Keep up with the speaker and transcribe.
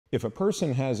If a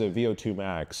person has a VO2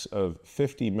 max of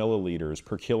 50 milliliters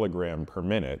per kilogram per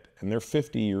minute, and they're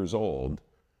 50 years old,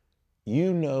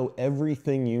 you know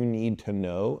everything you need to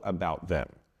know about them.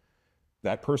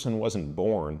 That person wasn't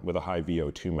born with a high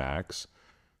VO2 max.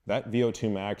 That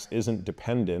VO2 max isn't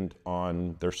dependent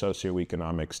on their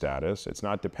socioeconomic status. It's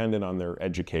not dependent on their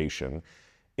education.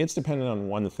 It's dependent on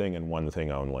one thing and one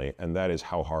thing only, and that is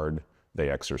how hard they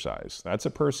exercise. That's a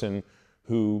person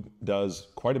who does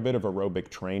quite a bit of aerobic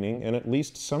training, and at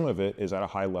least some of it is at a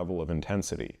high level of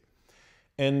intensity.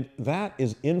 And that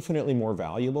is infinitely more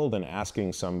valuable than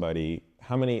asking somebody,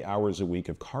 how many hours a week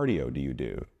of cardio do you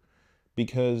do?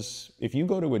 Because if you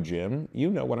go to a gym,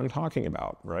 you know what I'm talking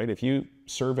about, right? If you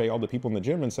survey all the people in the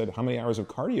gym and said, how many hours of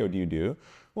cardio do you do?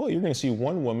 Well, you're going to see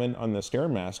one woman on the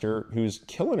Stairmaster who's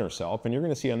killing herself, and you're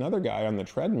going to see another guy on the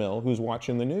treadmill who's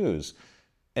watching the news.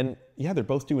 And yeah, they're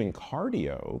both doing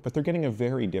cardio, but they're getting a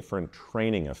very different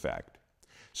training effect.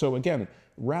 So again,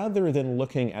 rather than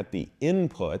looking at the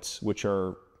inputs, which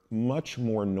are much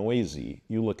more noisy,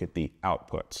 you look at the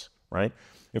outputs, right?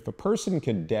 If a person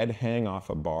can dead hang off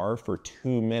a bar for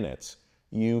 2 minutes,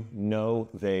 you know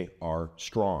they are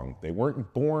strong. They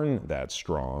weren't born that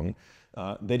strong.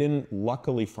 They didn't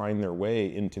luckily find their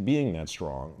way into being that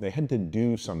strong. They had to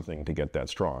do something to get that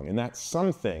strong. And that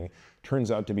something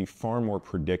turns out to be far more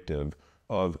predictive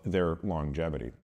of their longevity.